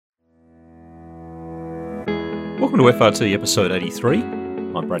Welcome to FRT episode 83.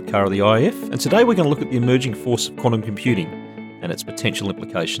 I'm Brad Carr of the IIF, and today we're going to look at the emerging force of quantum computing and its potential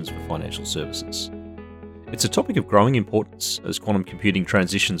implications for financial services. It's a topic of growing importance as quantum computing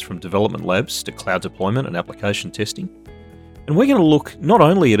transitions from development labs to cloud deployment and application testing. And we're going to look not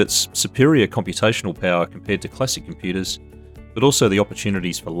only at its superior computational power compared to classic computers, but also the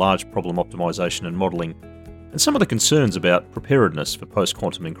opportunities for large problem optimization and modelling, and some of the concerns about preparedness for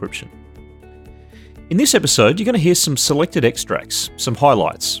post-quantum encryption. In this episode, you're going to hear some selected extracts, some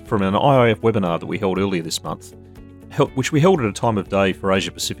highlights from an IIF webinar that we held earlier this month, which we held at a time of day for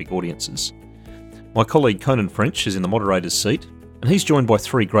Asia-Pacific audiences. My colleague Conan French is in the moderator's seat, and he's joined by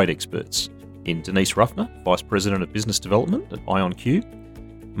three great experts in Denise Ruffner, Vice President of Business Development at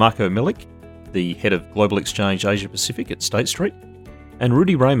IonQ, Marco Milik, the Head of Global Exchange Asia-Pacific at State Street, and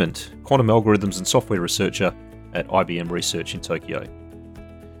Rudy Raymond, Quantum Algorithms and Software Researcher at IBM Research in Tokyo.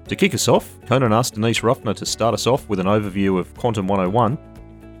 To kick us off, Conan asked Denise Ruffner to start us off with an overview of Quantum 101.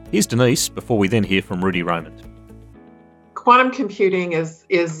 Here's Denise before we then hear from Rudy Raymond. Quantum computing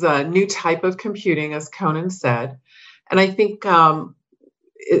is a new type of computing, as Conan said, and I think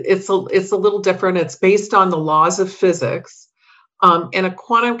it's a little different. It's based on the laws of physics. In a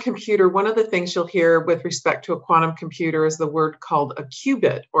quantum computer, one of the things you'll hear with respect to a quantum computer is the word called a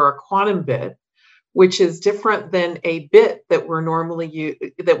qubit or a quantum bit, which is different than a bit that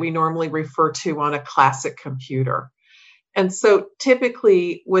we normally refer to on a classic computer. And so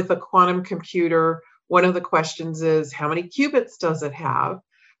typically with a quantum computer, one of the questions is how many qubits does it have,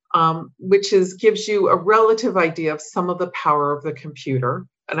 which gives you a relative idea of some of the power of the computer.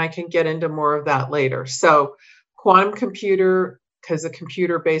 And I can get into more of that later. So quantum computer is a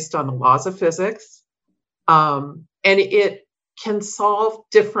computer based on the laws of physics, and it can solve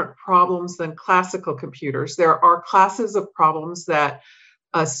different problems than classical computers. There are classes of problems that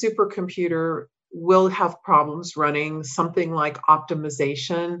a supercomputer will have problems running, something like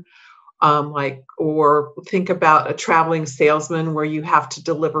optimization, or think about a traveling salesman where you have to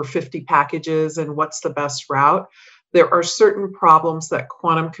deliver 50 packages and what's the best route. There are certain problems that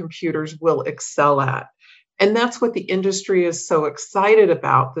quantum computers will excel at. And that's what the industry is so excited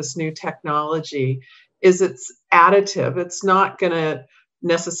about, this new technology, is it's additive. It's not going to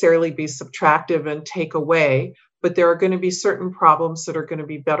necessarily be subtractive and take away, but there are going to be certain problems that are going to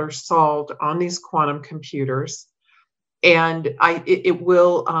be better solved on these quantum computers. And it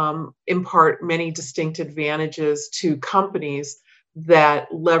will impart many distinct advantages to companies that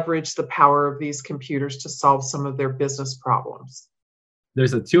leverage the power of these computers to solve some of their business problems.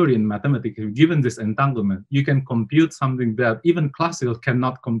 There's a theory in mathematics, given this entanglement, you can compute something that even classical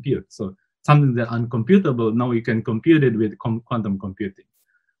cannot compute. So something that uncomputable, now you can compute it with quantum computing.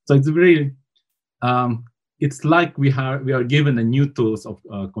 So it's really, it's like we are given a new tools of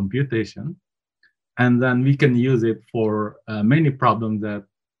computation, and then we can use it for many problems that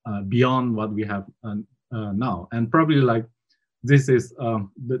beyond what we have now. And probably like this is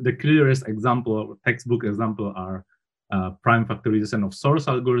the clearest example, or textbook example, are prime factorization of source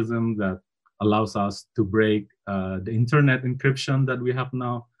algorithm that allows us to break the internet encryption that we have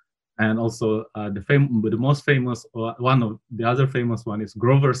now. And also the most famous, one of the other famous one is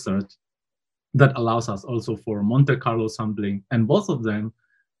Grover search that allows us also for Monte Carlo sampling. And both of them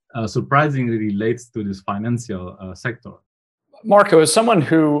surprisingly relates to this financial sector. Marco, as someone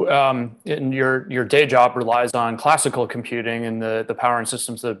who in your day job relies on classical computing and the power and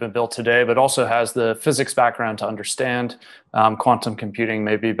systems that have been built today, but also has the physics background to understand quantum computing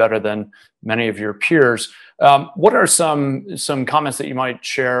maybe better than many of your peers, what are some comments that you might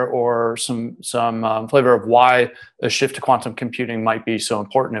share, or some flavor of why a shift to quantum computing might be so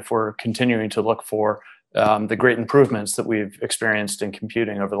important if we're continuing to look for the great improvements that we've experienced in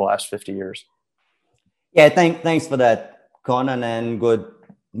computing over the last 50 years? Yeah, thanks for that, Conan, and good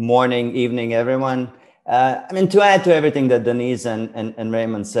morning, evening, everyone. To add to everything that Denise and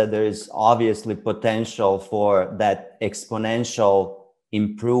Raymond said, there is obviously potential for that exponential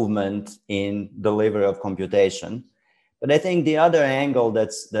improvement in delivery of computation. But I think the other angle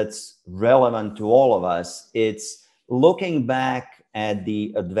that's relevant to all of us, it's looking back at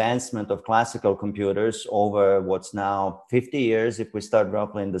the advancement of classical computers over what's now 50 years, if we start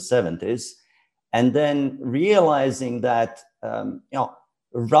roughly in the 70s, and then realizing that,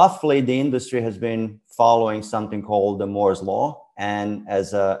 roughly the industry has been following something called the Moore's Law. And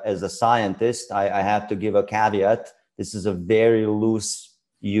as a scientist, I have to give a caveat. This is a very loose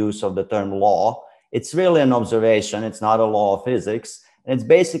use of the term law. It's really an observation. It's not a law of physics. And it's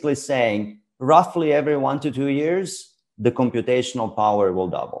basically saying roughly every 1 to 2 years, the computational power will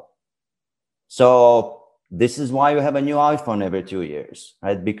double. So this is why you have a new iPhone every 2 years,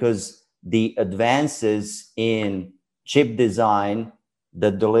 right? Because the advances in chip design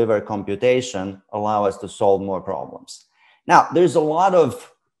that deliver computation allow us to solve more problems. Now, there's a lot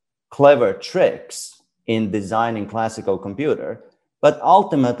of clever tricks in designing classical computer, but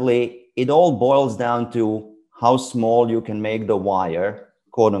ultimately it all boils down to how small you can make the wire,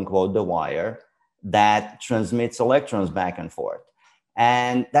 quote unquote, the wire that transmits electrons back and forth.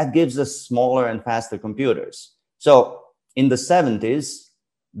 And that gives us smaller and faster computers. So in the 70s,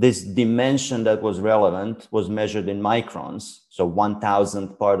 this dimension that was relevant was measured in microns, so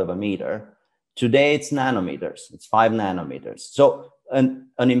 1,000th part of a meter. Today it's nanometers, it's 5 nanometers. So an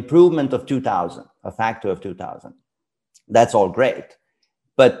improvement of 2,000, a factor of 2,000. That's all great.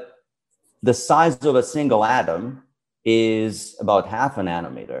 But the size of a single atom is about half a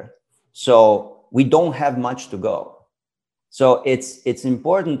nanometer. So we don't have much to go. So it's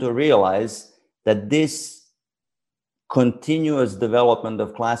important to realize that this continuous development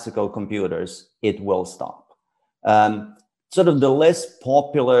of classical computers, it will stop. Sort of the less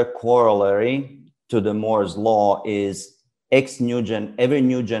popular corollary to the Moore's law is every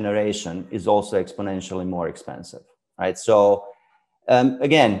new generation is also exponentially more expensive, right? So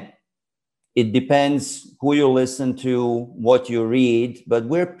again, it depends who you listen to, what you read, but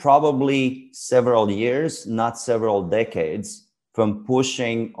we're probably several years, not several decades, from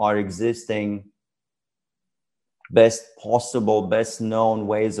pushing our existing best possible, best known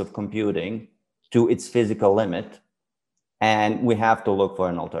ways of computing to its physical limit. And we have to look for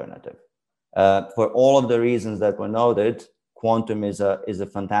an alternative. For all of the reasons that were noted, quantum is a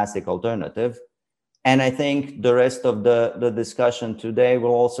fantastic alternative. And I think the rest of the discussion today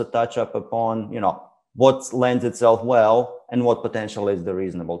will also touch up upon, what lends itself well and what potential is the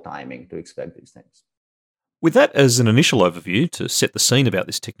reasonable timing to expect these things. With that as an initial overview to set the scene about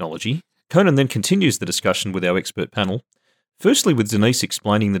this technology, Conan then continues the discussion with our expert panel, firstly with Denise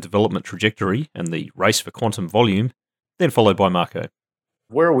explaining the development trajectory and the race for quantum volume, then followed by Marco.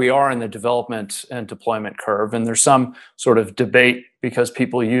 Where we are in the development and deployment curve, and there's some sort of debate because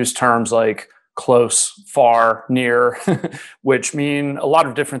people use terms like close, far, near, which mean a lot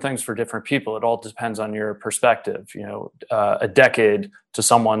of different things for different people. It all depends on your perspective. A decade to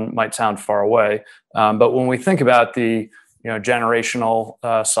someone might sound far away, but when we think about the generational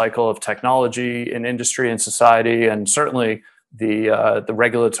cycle of technology in industry and society, and certainly the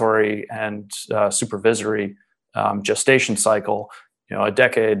regulatory and supervisory gestation cycle, a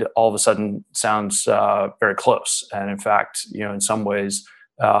decade all of a sudden sounds very close. And in fact, in some ways,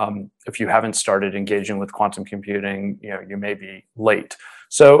 if you haven't started engaging with quantum computing, you may be late.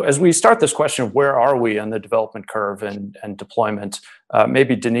 So as we start this question of where are we on the development curve and deployment,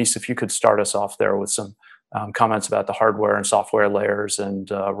 maybe Denise, if you could start us off there with some comments about the hardware and software layers and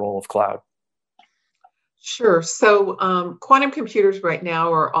role of cloud. Sure. So quantum computers right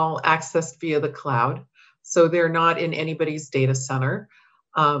now are all accessed via the cloud. So they're not in anybody's data center.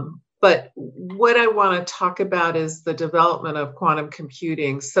 But what I want to talk about is the development of quantum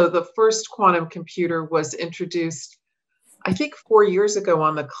computing. So the first quantum computer was introduced, I think 4 years ago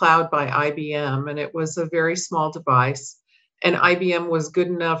on the cloud by IBM, and it was a very small device. And IBM was good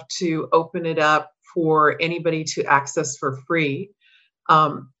enough to open it up for anybody to access for free,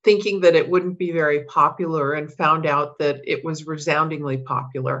 thinking that it wouldn't be very popular, and found out that it was resoundingly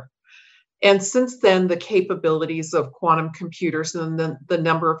popular. And since then, the capabilities of quantum computers and the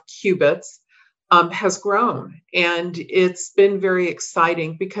number of qubits has grown. And it's been very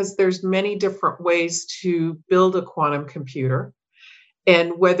exciting because there's many different ways to build a quantum computer.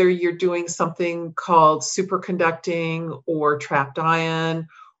 And whether you're doing something called superconducting or trapped ion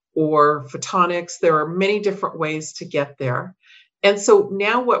or photonics, there are many different ways to get there. And so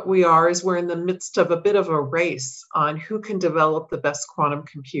now what we are is we're in the midst of a bit of a race on who can develop the best quantum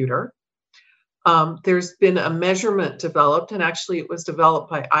computer. There's been a measurement developed, and actually it was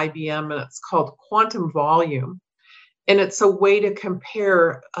developed by IBM, and it's called quantum volume. And it's a way to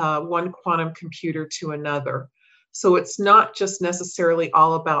compare one quantum computer to another. So it's not just necessarily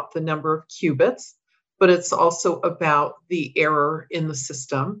all about the number of qubits, but it's also about the error in the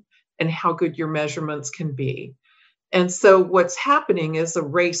system and how good your measurements can be. And so what's happening is a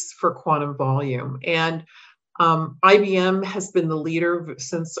race for quantum volume. And IBM has been the leader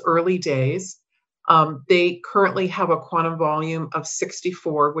since early days. They currently have a quantum volume of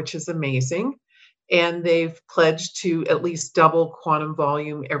 64, which is amazing. And they've pledged to at least double quantum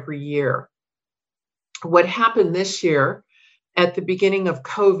volume every year. What happened this year at the beginning of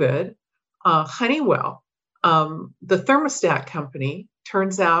COVID, Honeywell, the thermostat company,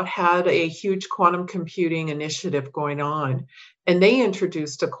 turns out had a huge quantum computing initiative going on. And they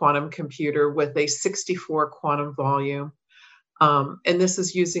introduced a quantum computer with a 64 quantum volume. And this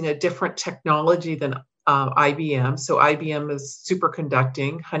is using a different technology than IBM. So IBM is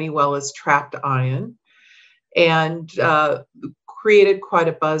superconducting, Honeywell is trapped ion, and created quite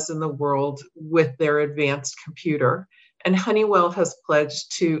a buzz in the world with their advanced computer. And Honeywell has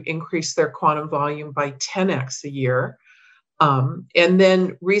pledged to increase their quantum volume by 10x a year. And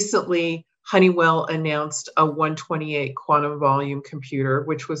then recently, Honeywell announced a 128 quantum volume computer,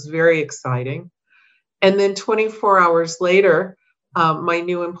 which was very exciting. And then 24 hours later, my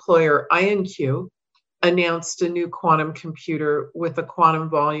new employer, IonQ, announced a new quantum computer with a quantum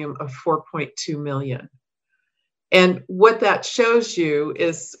volume of 4.2 million. And what that shows you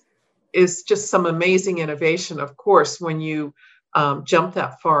is just some amazing innovation, of course, when you jump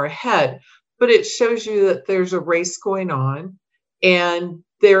that far ahead. But it shows you that there's a race going on, and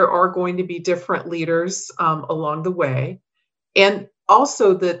there are going to be different leaders along the way. And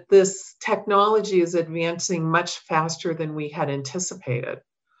also that this technology is advancing much faster than we had anticipated.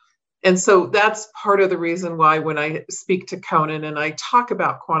 And so that's part of the reason why when I speak to Conan and I talk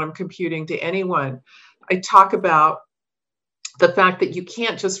about quantum computing to anyone, I talk about the fact that you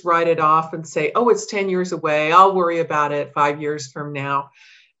can't just write it off and say, oh, it's 10 years away, I'll worry about it 5 years from now.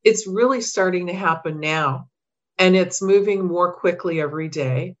 It's really starting to happen now, and it's moving more quickly every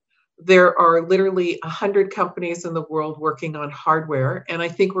day. There are literally 100 companies in the world working on hardware, and I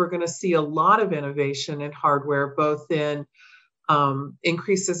think we're going to see a lot of innovation in hardware, both in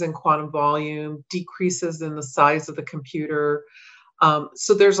increases in quantum volume, decreases in the size of the computer.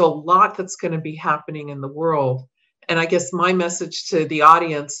 So there's a lot that's going to be happening in the world. And I guess my message to the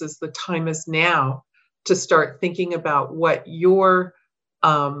audience is the time is now to start thinking about what your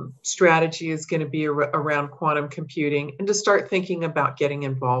strategy is going to be around quantum computing, and to start thinking about getting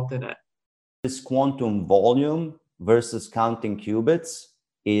involved in it. This quantum volume versus counting qubits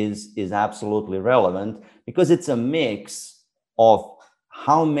is absolutely relevant, because it's a mix of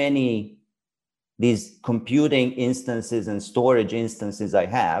how many these computing instances and storage instances I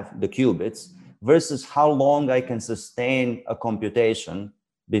have, the qubits, versus how long I can sustain a computation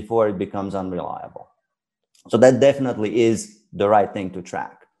before it becomes unreliable. So that definitely is the right thing to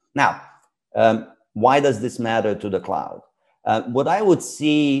track. Now, why does this matter to the cloud? What I would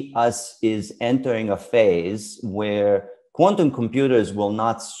see us is entering a phase where quantum computers will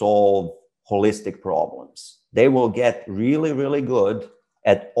not solve holistic problems. They will get really, really good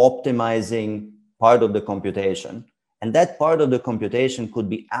at optimizing part of the computation. And that part of the computation could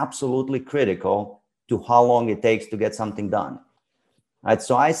be absolutely critical to how long it takes to get something done. Right?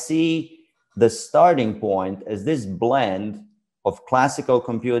 So I see the starting point as this blend of classical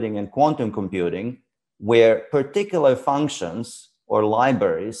computing and quantum computing, where particular functions or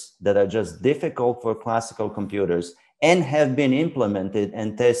libraries that are just difficult for classical computers and have been implemented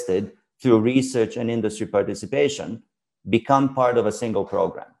and tested through research and industry participation become part of a single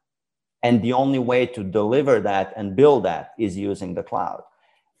program. And the only way to deliver that and build that is using the cloud.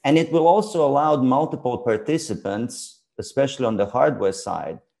 And it will also allow multiple participants, especially on the hardware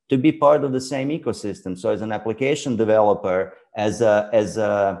side, to be part of the same ecosystem. So as an application developer, as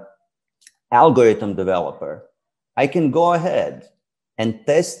a algorithm developer, I can go ahead and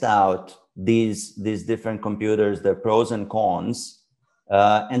test out these different computers, their pros and cons,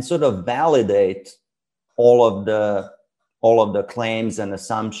 and sort of validate all of the claims and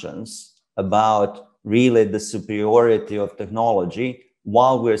assumptions about really the superiority of technology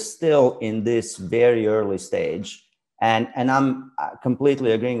while we're still in this very early stage. And I'm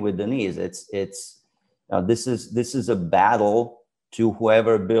completely agreeing with Denise. This is a battle to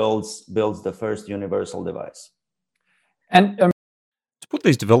whoever builds the first universal device. And to put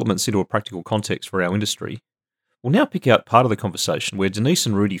these developments into a practical context for our industry, we'll now pick out part of the conversation where Denise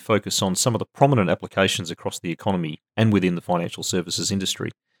and Rudy focus on some of the prominent applications across the economy and within the financial services industry.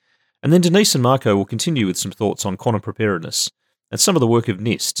 And then Denise and Marco will continue with some thoughts on quantum preparedness and some of the work of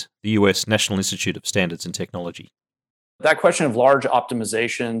NIST, the US National Institute of Standards and Technology. That question of large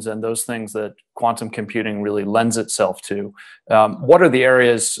optimizations and those things that quantum computing really lends itself to, what are the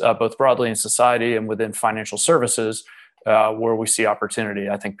areas, both broadly in society and within financial services, where we see opportunity?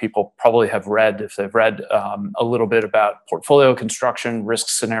 I think people probably have read, if they've read a little bit about portfolio construction, risk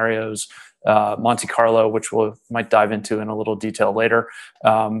scenarios, Monte Carlo, which we might dive into in a little detail later.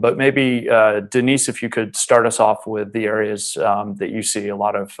 But maybe, Denise, if you could start us off with the areas that you see a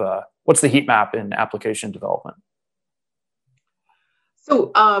lot of, what's the heat map in application development?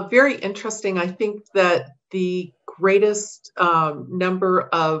 So very interesting. I think that the greatest number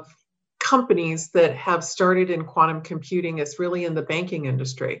of companies that have started in quantum computing is really in the banking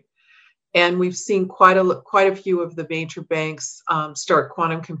industry. And we've seen quite a few of the major banks start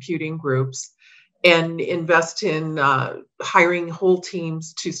quantum computing groups. and invest in hiring whole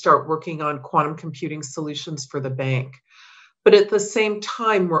teams to start working on quantum computing solutions for the bank. But at the same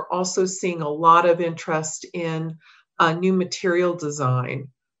time, we're also seeing a lot of interest in new material design.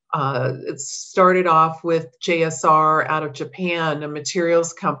 It started off with JSR out of Japan, a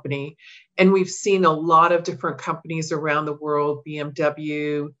materials company, and we've seen a lot of different companies around the world,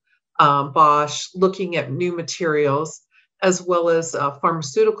 BMW, Bosch, looking at new materials, as well as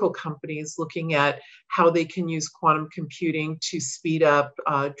pharmaceutical companies looking at how they can use quantum computing to speed up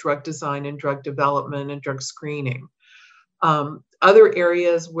drug design and drug development and drug screening. Other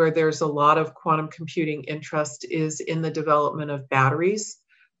areas where there's a lot of quantum computing interest is in the development of batteries.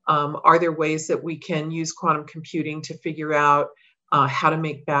 Are there ways that we can use quantum computing to figure out how to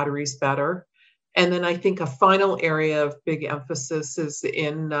make batteries better? And then I think a final area of big emphasis is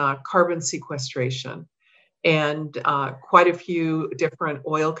in carbon sequestration. And quite a few different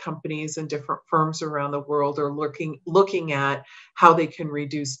oil companies and different firms around the world are looking at how they can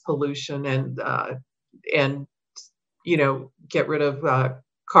reduce pollution and get rid of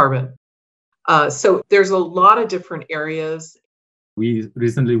carbon. So there's a lot of different areas. We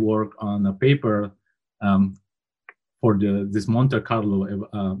recently worked on a paper for this Monte Carlo,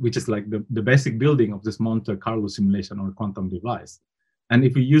 which is like the basic building of this Monte Carlo simulation or quantum device. And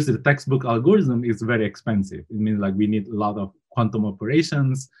if we use the textbook algorithm, it's very expensive. It means like we need a lot of quantum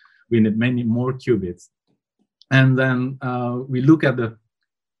operations. We need many more qubits. And then we look at the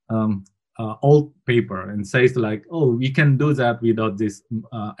old paper and says like, oh, we can do that without this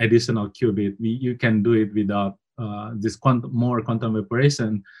additional qubit. You can do it without this more quantum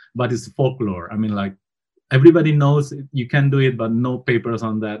operation, but it's folklore. I mean, like everybody knows you can do it, but no papers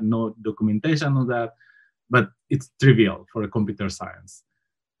on that, no documentation on that. But it's trivial for a computer science.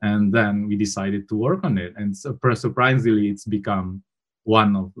 And then we decided to work on it. And surprisingly, it's become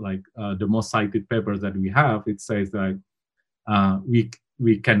one of like the most cited papers that we have. It says that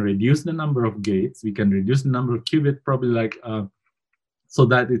we can reduce the number of gates, we can reduce the number of qubits, probably like so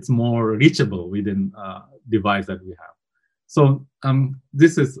that it's more reachable within device that we have. So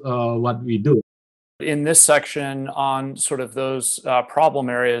this is what we do. In this section on sort of those problem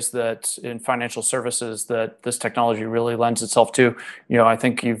areas that in financial services that this technology really lends itself to, I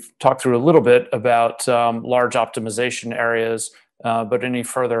think you've talked through a little bit about large optimization areas, but any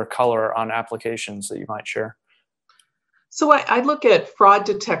further color on applications that you might share? So I look at fraud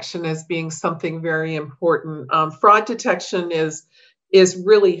detection as being something very important. Fraud detection is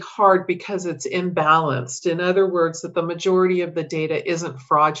really hard because it's imbalanced. In other words, that the majority of the data isn't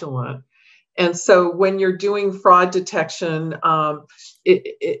fraudulent. And so when you're doing fraud detection,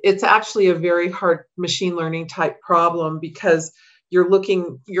 it's actually a very hard machine learning type problem because you're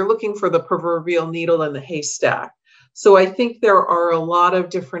looking for the proverbial needle in the haystack. So I think there are a lot of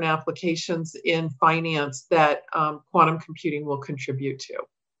different applications in finance that quantum computing will contribute to.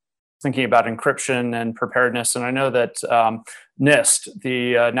 Thinking about encryption and preparedness, and I know that NIST,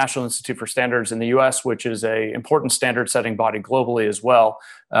 the National Institute for Standards in the US, which is an important standard-setting body globally as well,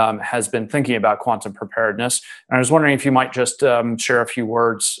 has been thinking about quantum preparedness. And I was wondering if you might just share a few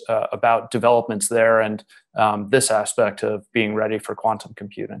words about developments there and this aspect of being ready for quantum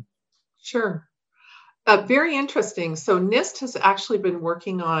computing. Sure. Very interesting. So NIST has actually been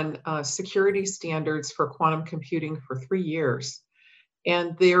working on security standards for quantum computing for 3 years.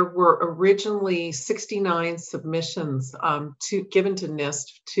 And there were originally 69 submissions given to NIST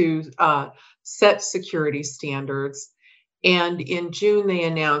to set security standards. And in June, they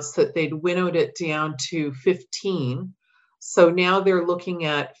announced that they'd winnowed it down to 15. So now they're looking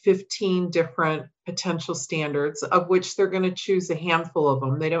at 15 different potential standards, of which they're going to choose a handful of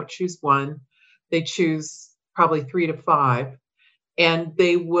them. They don't choose one. They choose probably 3 to 5. And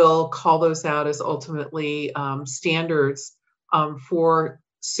they will call those out as ultimately standards for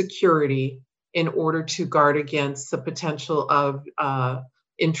security in order to guard against the potential of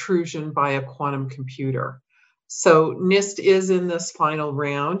intrusion by a quantum computer. So NIST is in this final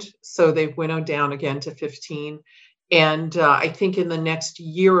round. So they've winnowed down again to 15. And I think in the next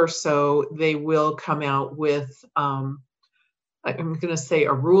year or so, they will come out with, I'm going to say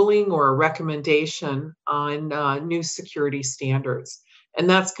a ruling or a recommendation on new security standards. And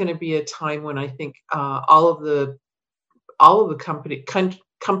that's going to be a time when I think all of the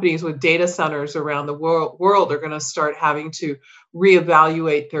companies with data centers around the world are going to start having to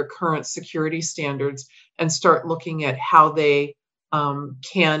reevaluate their current security standards and start looking at how they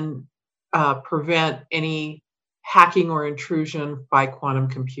can prevent any hacking or intrusion by quantum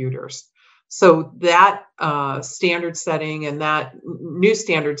computers. So that standard setting and that new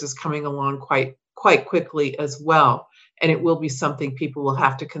standards is coming along quite quickly as well. and it will be something people will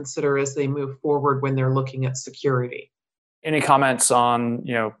have to consider as they move forward when they're looking at security. Any comments on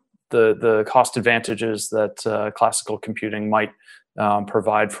the cost advantages that classical computing might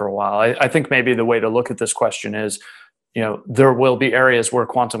provide for a while? I think maybe the way to look at this question is, there will be areas where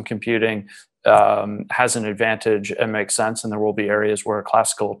quantum computing has an advantage and makes sense, and there will be areas where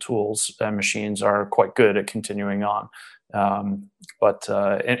classical tools and machines are quite good at continuing on. But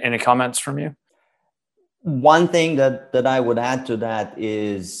any comments from you? One thing that I would add to that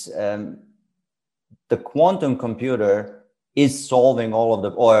is the quantum computer is solving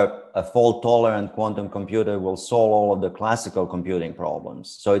or a fault-tolerant quantum computer will solve all of the classical computing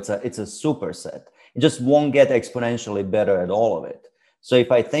problems. So it's a superset. It just won't get exponentially better at all of it. So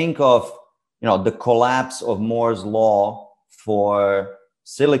if I think of the collapse of Moore's law for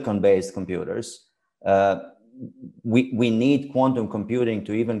silicon-based computers, we need quantum computing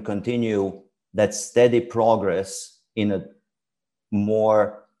to even continue that steady progress in a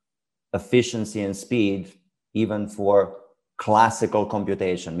more efficiency and speed, even for classical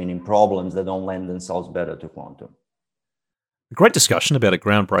computation, meaning problems that don't lend themselves better to quantum. A great discussion about a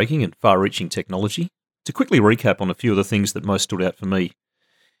groundbreaking and far-reaching technology. To quickly recap on a few of the things that most stood out for me.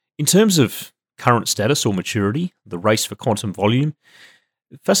 In terms of current status or maturity, the race for quantum volume,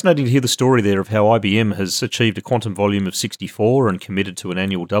 fascinating to hear the story there of how IBM has achieved a quantum volume of 64 and committed to an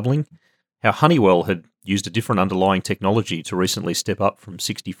annual doubling, how Honeywell had used a different underlying technology to recently step up from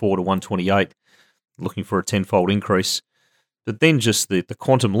 64 to 128, looking for a tenfold increase, but then just the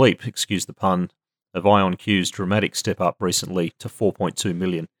quantum leap, excuse the pun, of IonQ's dramatic step up recently to 4.2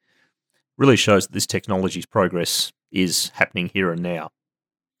 million. Really shows that this technology's progress is happening here and now.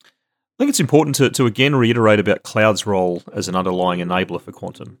 I think it's important to again reiterate about cloud's role as an underlying enabler for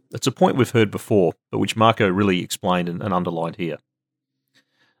quantum. It's a point we've heard before, but which Marco really explained and underlined here.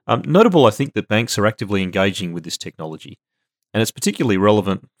 Notable, I think, that banks are actively engaging with this technology, and it's particularly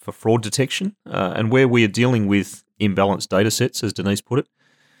relevant for fraud detection and where we are dealing with imbalanced data sets, as Denise put it,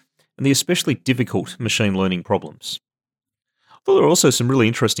 and the especially difficult machine learning problems. I thought there are also some really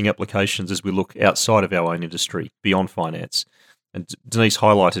interesting applications as we look outside of our own industry, beyond finance. And Denise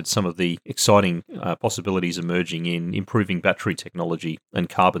highlighted some of the exciting possibilities emerging in improving battery technology and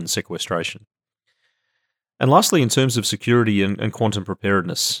carbon sequestration. And lastly, in terms of security and quantum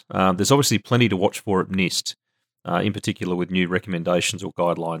preparedness, there's obviously plenty to watch for at NIST, in particular with new recommendations or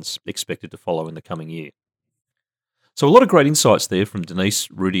guidelines expected to follow in the coming year. So a lot of great insights there from Denise,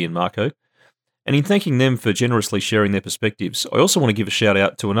 Rudy and Marco. And in thanking them for generously sharing their perspectives, I also want to give a shout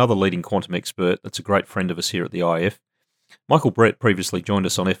out to another leading quantum expert that's a great friend of us here at the IF. Michael Brett previously joined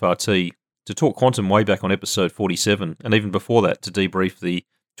us on FRT to talk quantum way back on episode 47, and even before that to debrief the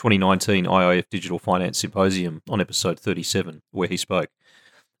 2019 IIF Digital Finance Symposium on episode 37, where he spoke.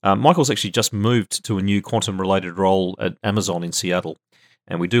 Michael's actually just moved to a new quantum-related role at Amazon in Seattle,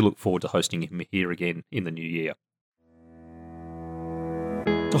 and we do look forward to hosting him here again in the new year.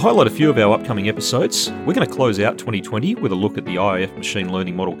 To highlight a few of our upcoming episodes, we're going to close out 2020 with a look at the IIF Machine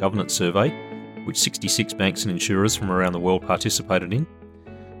Learning Model Governance Survey, which 66 banks and insurers from around the world participated in.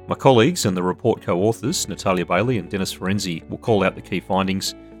 My colleagues and the report co-authors, Natalia Bailey and Dennis Ferenzi, will call out the key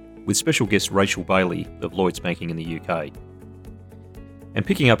findings, with special guest Rachel Bailey of Lloyds Banking in the UK. And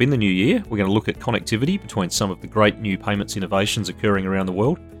picking up in the new year, we're going to look at connectivity between some of the great new payments innovations occurring around the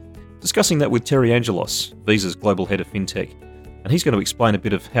world, discussing that with Terry Angelos, Visa's Global Head of FinTech, and he's going to explain a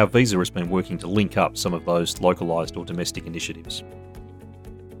bit of how Visa has been working to link up some of those localised or domestic initiatives.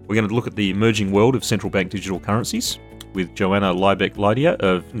 We're going to look at the emerging world of central bank digital currencies with Joanna Liebeck-Lydia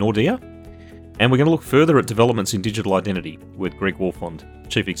of Nordea, and we're going to look further at developments in digital identity with Greg Wolfond,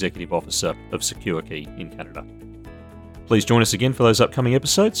 Chief Executive Officer of SecureKey in Canada. Please join us again for those upcoming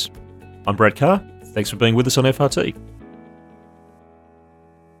episodes. I'm Brad Carr. Thanks for being with us on FRT.